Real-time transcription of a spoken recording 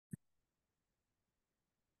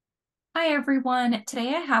Hi everyone. Today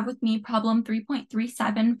I have with me problem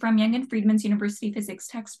 3.37 from Young and Freedman's University Physics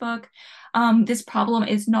textbook. This problem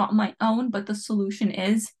is not my own, but the solution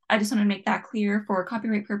is. I just want to make that clear for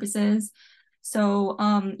copyright purposes. So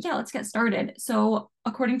yeah, let's get started. So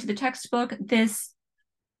according to the textbook, this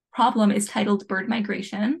problem is titled bird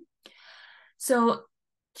migration. So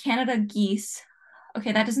Canada geese.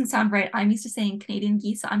 Okay, that doesn't sound right. I'm used to saying Canadian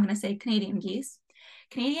geese, so I'm going to say Canadian geese.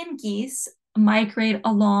 Canadian geese migrate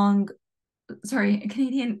along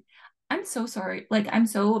Canadian. I'm so sorry. Like, I'm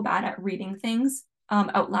so bad at reading things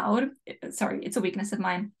out loud. Sorry, it's a weakness of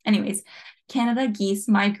mine. Anyways, Canada geese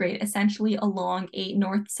migrate essentially along a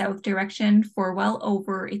north-south direction for well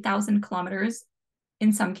over 1,000 kilometers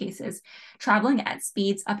in some cases, traveling at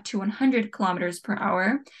speeds up to 100 kilometers per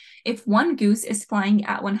hour. If one goose is flying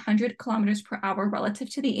at 100 kilometers per hour relative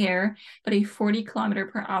to the air, but a 40 kilometer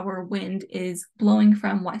per hour wind is blowing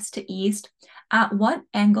from west to east, at what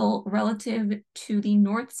angle relative to the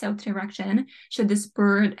north-south direction should this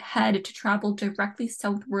bird head to travel directly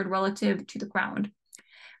southward relative to the ground?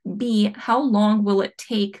 B, how long will it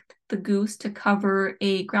take the goose to cover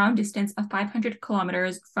a ground distance of 500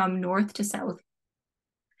 kilometers from north to south?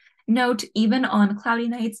 Note, even on cloudy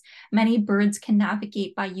nights, many birds can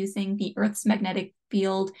navigate by using the Earth's magnetic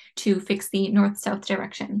field to fix the north-south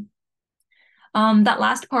direction. That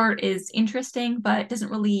last part is interesting, but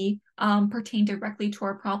doesn't really pertain directly to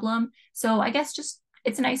our problem. So I guess just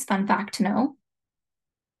it's a nice fun fact to know.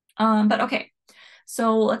 But okay,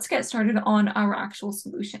 so let's get started on our actual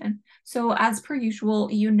solution. So as per usual,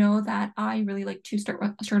 you know that I really like to start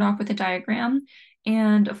off with a diagram.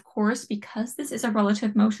 And of course, because this is a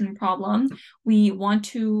relative motion problem, we want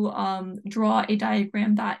to draw a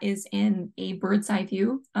diagram that is in a bird's eye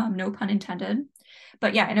view, no pun intended.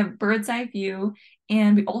 But yeah, in a bird's eye view,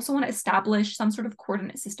 and we also want to establish some sort of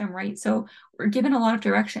coordinate system, right? So we're given a lot of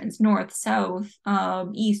directions, north, south,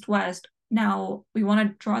 east, west. Now we want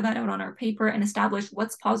to draw that out on our paper and establish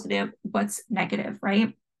what's positive, what's negative,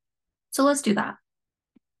 right? So let's do that.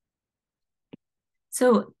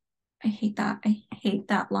 So I hate that. I hate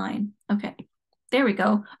that line. Okay, there we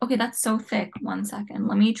go. Okay, that's so thick. 1 second.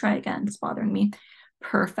 Let me try again. It's bothering me.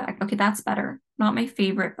 Perfect. Okay, that's better. Not my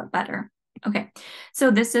favorite, but better. Okay, so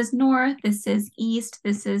this is north, this is east,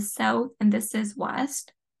 this is south, and this is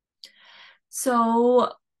west.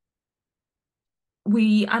 So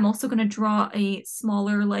I'm also going to draw a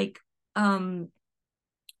smaller like I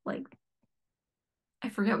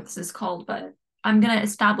forget what this is called, but I'm going to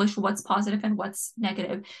establish what's positive and what's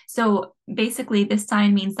negative. So basically this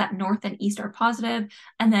sign means that north and east are positive,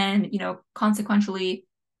 and then, consequentially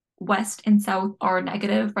west and south are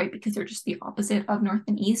negative, right? Because they're just the opposite of north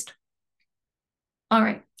and east. All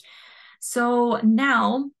right. So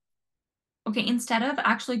now, okay, instead of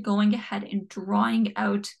actually going ahead and drawing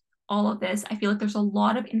out all of this, I feel like there's a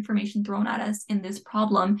lot of information thrown at us in this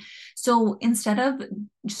problem. So instead of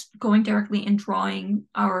just going directly and drawing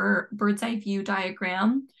our bird's eye view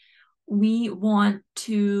diagram, we want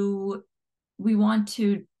to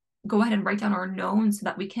go ahead and write down our knowns so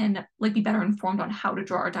that we can be better informed on how to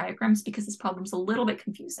draw our diagrams, because this problem's a little bit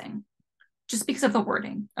confusing just because of the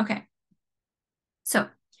wording. Okay. So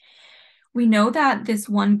we know that this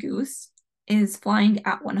one goose is flying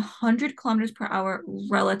at 100 kilometers per hour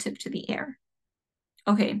relative to the air.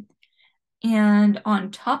 Okay. And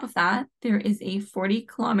on top of that, there is a 40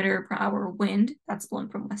 kilometer per hour wind that's blowing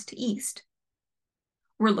from west to east.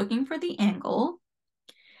 We're looking for the angle.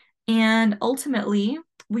 And ultimately,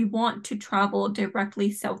 we want to travel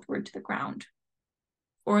directly southward to the ground,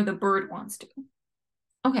 or the bird wants to.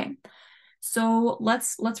 Okay. So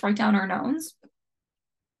let's write down our knowns.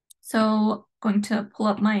 So going to pull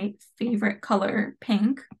up my favorite color,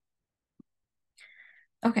 pink.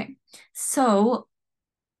 Okay, so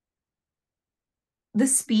the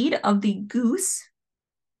speed of the goose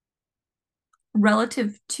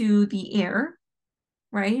relative to the air,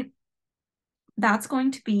 right? That's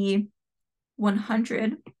going to be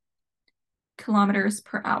 100 kilometers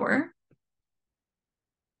per hour.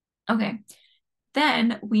 Okay,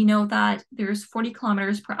 then we know that there's 40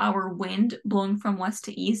 kilometers per hour wind blowing from west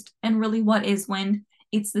to east. And really, what is wind?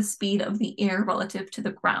 It's the speed of the air relative to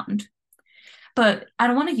the ground. But I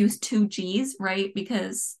don't want to use two G's, right?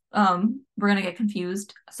 Because we're going to get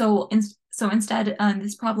confused. So instead,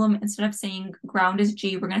 this problem, instead of saying ground is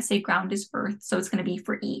G, we're going to say ground is earth. So it's going to be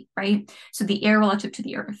for E, right? So the air relative to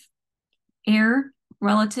the earth. Air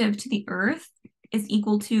relative to the earth is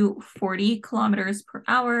equal to 40 kilometers per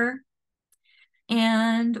hour.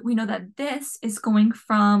 And we know that this is going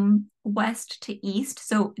from west to east.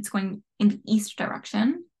 So it's going in the east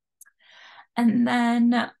direction. And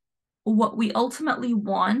then what we ultimately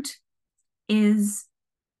want is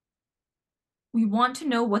we want to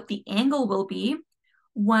know what the angle will be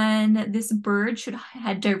when this bird should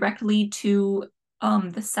head directly to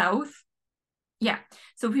the south. Yeah,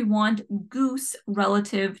 so if we want goose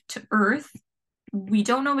relative to Earth, we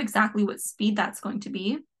don't know exactly what speed that's going to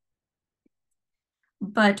be,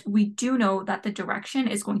 but we do know that the direction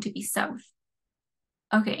is going to be south.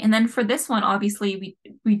 Okay, and then for this one, obviously,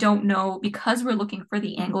 we don't know because we're looking for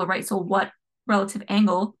the angle, right? So what relative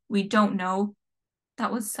angle? We don't know.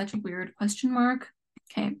 That was such a weird question mark.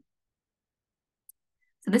 Okay.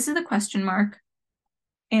 So this is the question mark.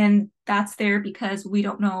 And that's there because we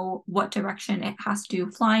don't know what direction it has to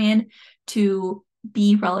fly in to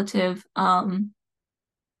be relative.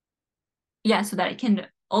 Yeah, so that it can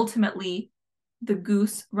ultimately, the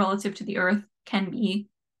goose relative to the Earth can be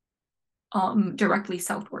directly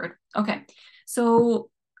southward. Okay, so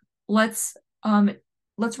let's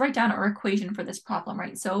write down our equation for this problem,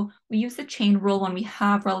 right? So we use the chain rule when we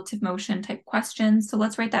have relative motion type questions. So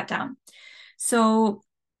let's write that down. So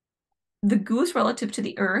the goose relative to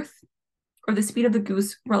the Earth, or the speed of the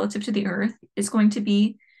goose relative to the Earth, is going to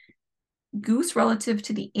be goose relative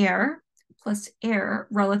to the air plus air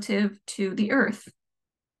relative to the Earth. So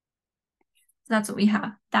that's what we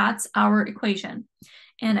have. That's our equation.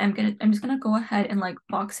 And I'm just gonna go ahead and like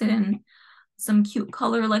box it in some cute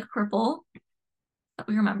color like purple that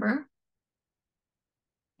we remember.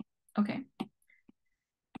 Okay.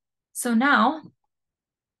 So now,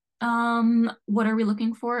 what are we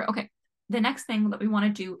looking for? Okay, the next thing that we want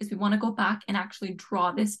to do is we want to go back and actually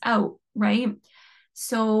draw this out, right?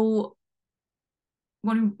 So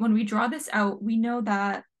when we draw this out, we know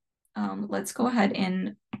that, let's go ahead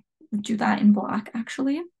and do that in black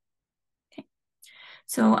actually. Okay,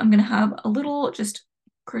 so I'm gonna have a little just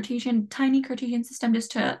tiny Cartesian system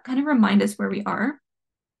just to kind of remind us where we are.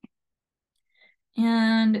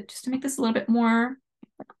 And just to make this a little bit more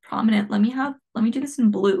prominent, let me do this in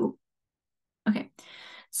blue. Okay,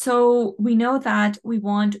 so we know that we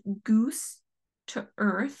want goose to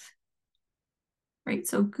Earth, right?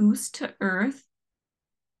 So goose to Earth.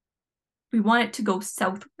 We want it to go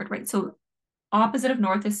southward, right? So opposite of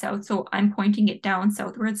north is south, so I'm pointing it down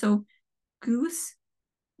southward. So goose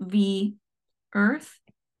v Earth,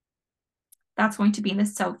 that's going to be in the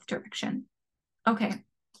south direction. Okay.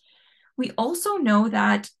 We also know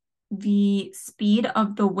that the speed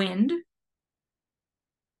of the wind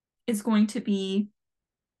is going to be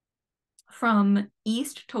from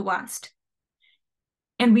east to west.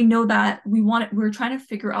 And we know that we're trying to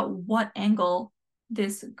figure out what angle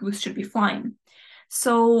this goose should be flying.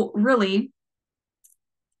 So really,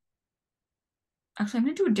 actually, I'm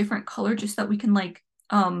gonna do a different color just so that we can like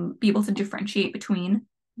be able to differentiate between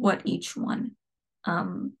what each one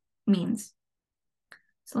means.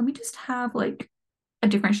 So let me just have like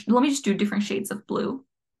let me just do different shades of blue.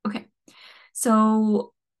 Okay,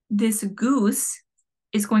 so this goose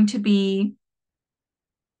is going to be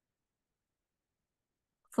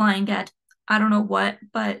flying at, I don't know what,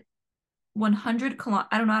 but 100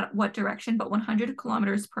 I don't know what direction, but 100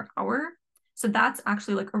 kilometers per hour. So that's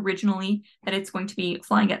actually like originally that it's going to be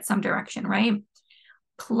flying at some direction, right?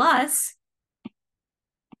 Plus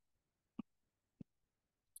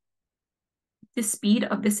the speed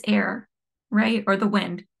of this air, right? Or the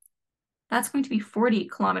wind. That's going to be 40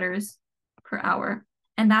 kilometers per hour.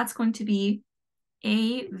 And that's going to be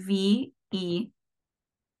AVE.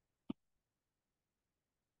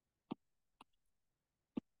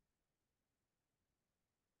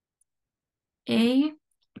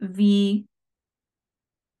 AV,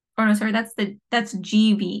 or no, sorry, that's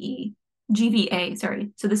GVE. GVA,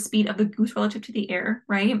 sorry. So the speed of the goose relative to the air,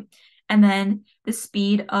 right? And then the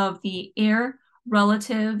speed of the air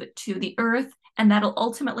relative to the Earth, and that'll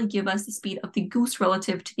ultimately give us the speed of the goose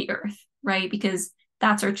relative to the Earth, right? Because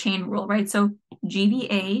that's our chain rule, right? So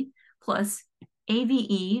GVA plus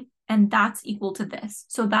AVE, and that's equal to this.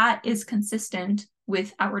 So that is consistent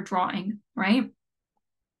with our drawing, right?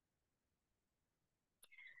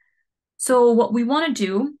 So what we want to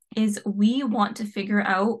do is we want to figure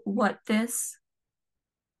out what this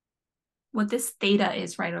theta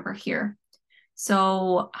is right over here.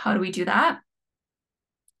 So how do we do that?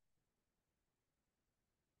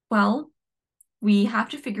 Well, we have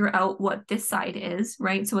to figure out what this side is,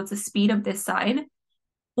 right? So what's the speed of this side?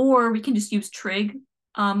 Or we can just use trig.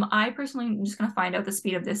 I personally am just going to find out the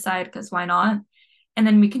speed of this side because why not? And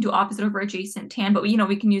then we can do opposite over adjacent tan, but we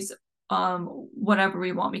can use whatever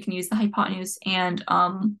we want. We can use the hypotenuse and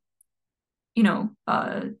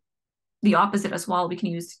the opposite as well. We can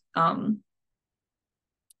use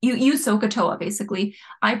you use SOHCAHTOA basically.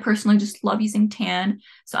 I personally just love using tan,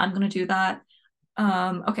 so I'm gonna do that.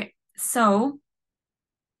 Okay, So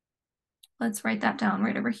let's write that down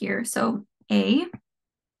right over here. So I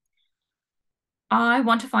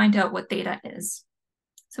want to find out what theta is.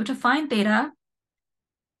 So to find theta,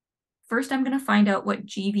 first I'm going to find out what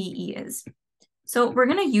GVE is. So we're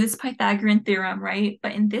going to use Pythagorean theorem, right?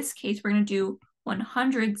 But in this case, we're going to do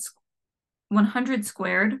 100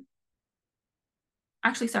 squared.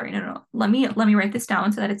 Actually, sorry, no. Let me write this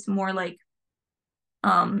down so that it's more like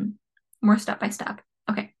more step by step.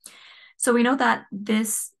 Okay. So we know that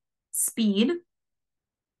this speed,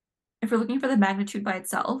 if we're looking for the magnitude by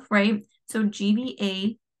itself, right? So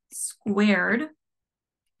GVA squared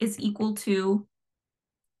is equal to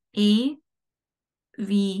AVE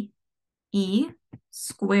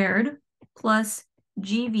squared plus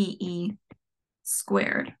GVE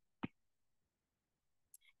squared.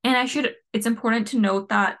 And it's important to note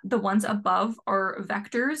that the ones above are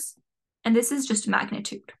vectors, and this is just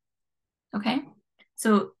magnitude, okay?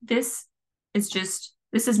 So this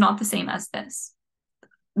is not the same as this.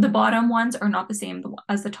 The bottom ones are not the same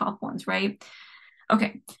as the top ones, right?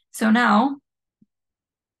 Okay, so now,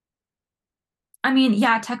 I mean,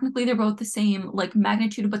 yeah, technically they're both the same, like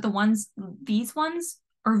magnitude, but these ones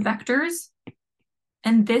are vectors,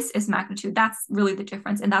 and this is magnitude. That's really the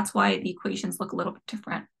difference, and that's why the equations look a little bit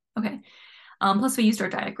different. Okay, plus we used our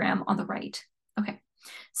diagram on the right. Okay,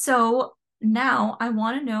 so now I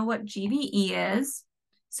want to know what GVE is.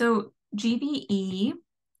 So GVE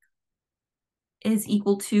is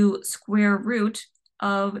equal to square root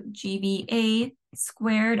of GVA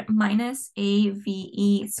squared minus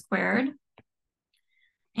AVE squared.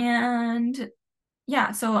 And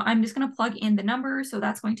yeah, so I'm just going to plug in the number. So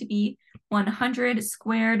that's going to be 100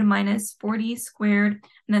 squared minus 40 squared,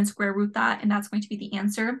 and then square root that, and that's going to be the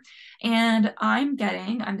answer. And I'm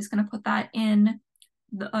just going to put that in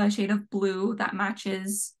the shade of blue that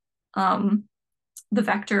matches the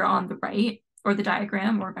vector on the right, or the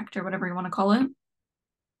diagram, or vector, whatever you want to call it.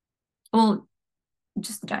 Well,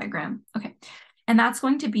 just the diagram. Okay. And that's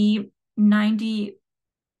going to be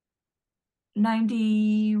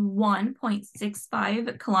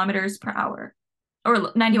 91.65 kilometers per hour, or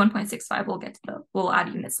 91.65. We'll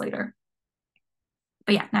add units later.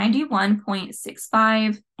 But yeah,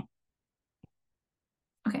 91.65.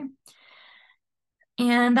 Okay.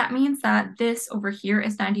 And that means that this over here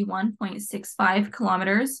is 91.65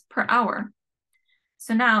 kilometers per hour.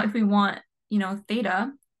 So now if we want,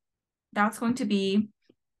 theta, that's going to be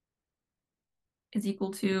is equal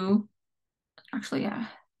to, actually, yeah,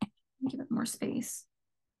 give it more space.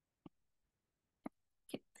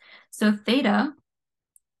 Okay. So theta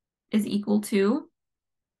is equal to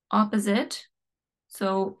opposite.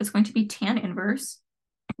 So it's going to be tan inverse.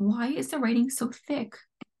 Why is the writing so thick?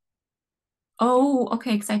 Oh,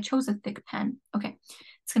 okay, because I chose a thick pen. Okay,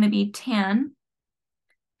 it's going to be tan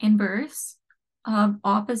inverse of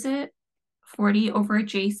opposite 40 over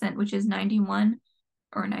adjacent, which is 91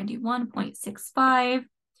 or 91.65.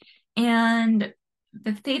 And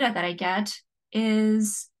the theta that I get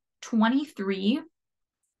is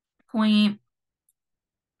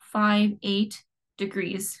 23.58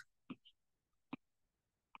 degrees.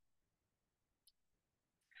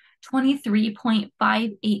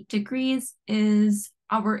 23.58 degrees is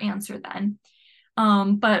our answer then.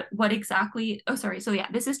 But what exactly, oh, sorry. So yeah,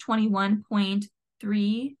 this is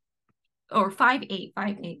 21.3 or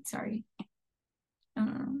 58, sorry.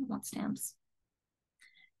 What stamps?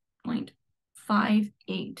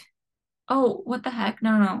 0.58. Oh, what the heck?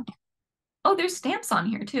 No. Oh, there's stamps on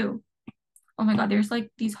here too. Oh my God, there's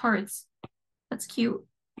like these hearts. That's cute.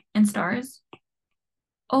 And stars.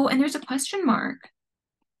 Oh, and there's a question mark.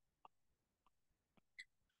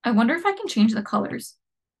 I wonder if I can change the colors.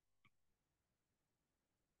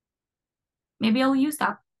 Maybe I'll use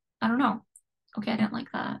that. I don't know. Okay, I didn't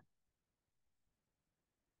like that.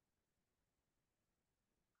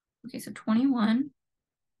 Okay, so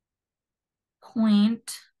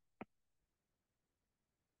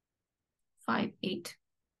 21.58.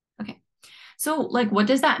 Okay. So like, what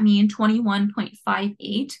does that mean?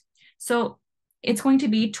 21.58. So it's going to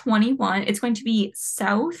be 21. It's going to be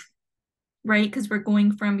south, right? Because we're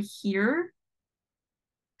going from here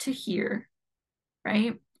to here,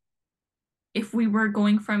 right? If we were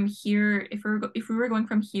going from here, if we were going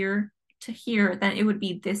from here to here, then it would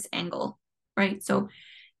be this angle, right? So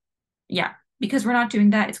yeah, because we're not doing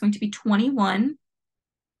that, it's going to be 21.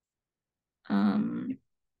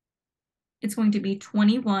 It's going to be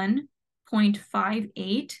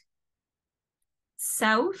 21.58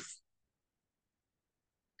 south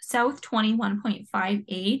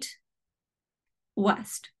 21.58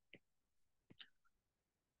 west.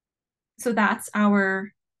 So that's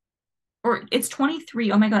our Or it's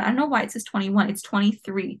 23. Oh my God, I don't know why it says 21. It's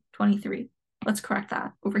 23. 23. Let's correct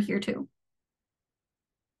that over here too.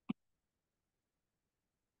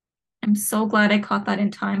 I'm so glad I caught that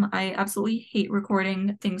in time. I absolutely hate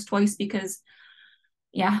recording things twice because,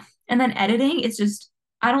 yeah. And then editing is just,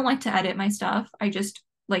 I don't like to edit my stuff. I just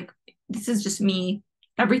like, this is just me.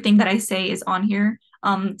 Everything that I say is on here.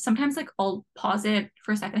 Sometimes like I'll pause it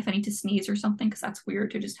for a second if I need to sneeze or something because that's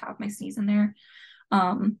weird to just have my sneeze in there.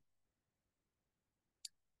 Um,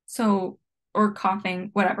 so, or coughing,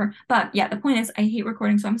 whatever. But yeah, the point is I hate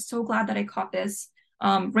recording. So I'm so glad that I caught this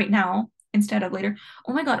right now instead of later.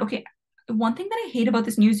 Oh my God. Okay. One thing that I hate about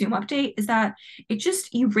this new Zoom update is that it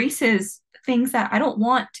just erases things that I don't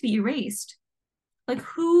want to be erased. Like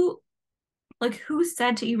who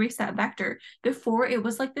said to erase that vector? Before it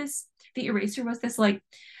was like this, the eraser was this like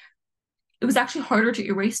it was actually harder to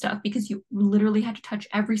erase stuff because you literally had to touch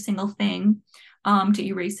every single thing to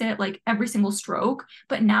erase it, like every single stroke.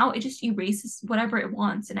 But now it just erases whatever it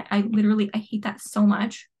wants. And I literally, I hate that so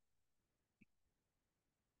much.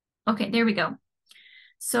 Okay, there we go.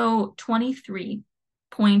 So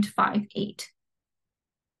 23.58.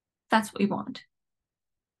 That's what we want.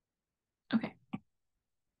 Okay.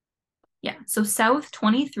 Yeah, so south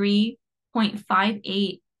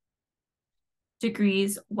 23.58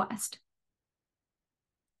 degrees west.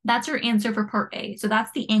 That's your answer for part A. So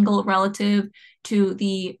that's the angle relative to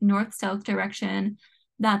the north-south direction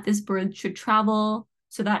that this bird should travel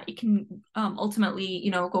so that it can ultimately,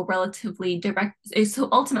 go relatively direct. So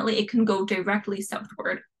ultimately it can go directly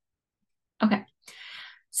southward. Okay.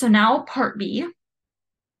 So now part B.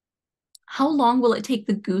 How long will it take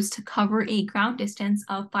the goose to cover a ground distance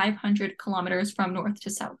of 500 kilometers from north to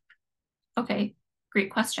south? Okay, great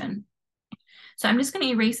question. So I'm just going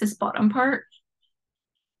to erase this bottom part.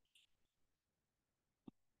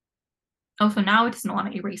 Oh, so now it doesn't want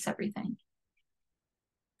to erase everything.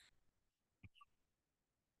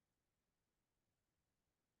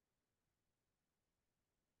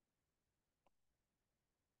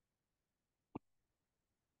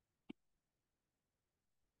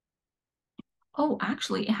 Oh,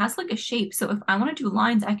 actually, it has like a shape. So if I want to do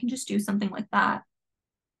lines, I can just do something like that.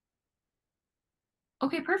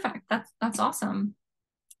 Okay, perfect. That's awesome.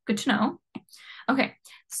 Good to know. Okay,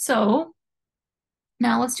 so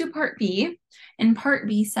now let's do part B. And part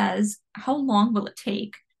B says, how long will it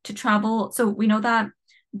take to travel? So we know that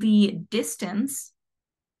the distance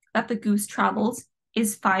that the goose travels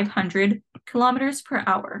is 500 kilometers per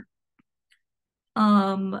hour.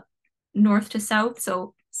 North to south,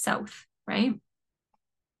 so south, right?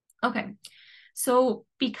 Okay. So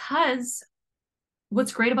because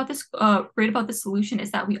what's great about this solution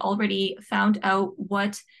is that we already found out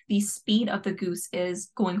what the speed of the goose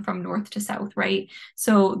is going from north to south, right?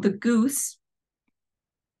 So the goose's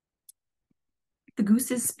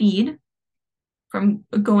speed from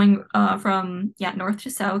going from north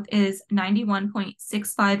to south is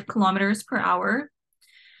 91.65 kilometers per hour.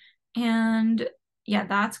 And yeah,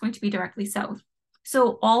 that's going to be directly south.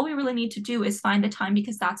 So all we really need to do is find the time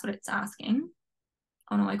because that's what it's asking.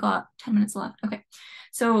 Oh no, I got 10 minutes left. Okay.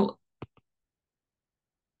 So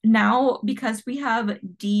now, because we have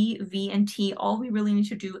D, V, and T, all we really need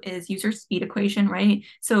to do is use our speed equation, right?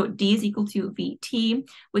 So D is equal to VT,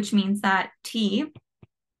 which means that T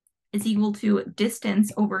is equal to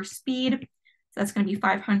distance over speed. So that's going to be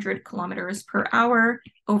 500 kilometers per hour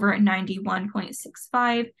over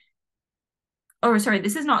 91.65. Oh, sorry,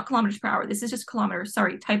 this is not kilometers per hour. This is just kilometers.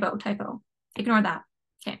 Sorry, typo. Ignore that.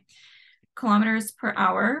 Okay. Kilometers per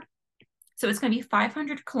hour. So it's going to be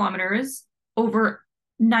 500 kilometers over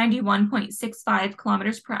 91.65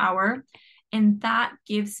 kilometers per hour. And that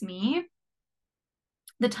gives me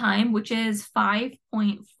the time, which is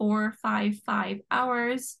 5.455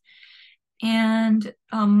 hours. And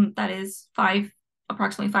that is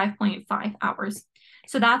approximately 5.5 hours.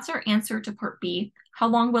 So that's our answer to part B. How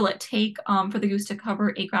long will it take for the goose to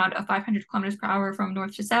cover a ground of 500 kilometers per hour from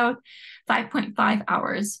north to south? 5.5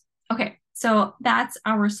 hours. Okay, so that's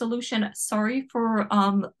our solution. Sorry for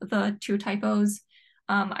the two typos.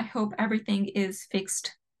 I hope everything is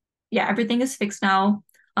fixed. Yeah, everything is fixed now.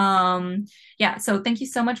 Yeah, so thank you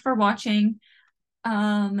so much for watching.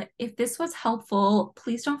 If this was helpful,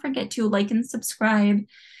 please don't forget to like and subscribe.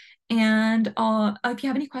 And if you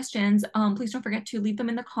have any questions, please don't forget to leave them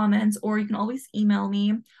in the comments, or you can always email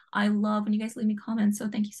me. I love when you guys leave me comments. So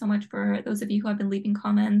thank you so much for those of you who have been leaving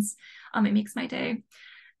comments. It makes my day.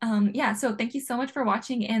 Yeah, so thank you so much for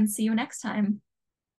watching and see you next time.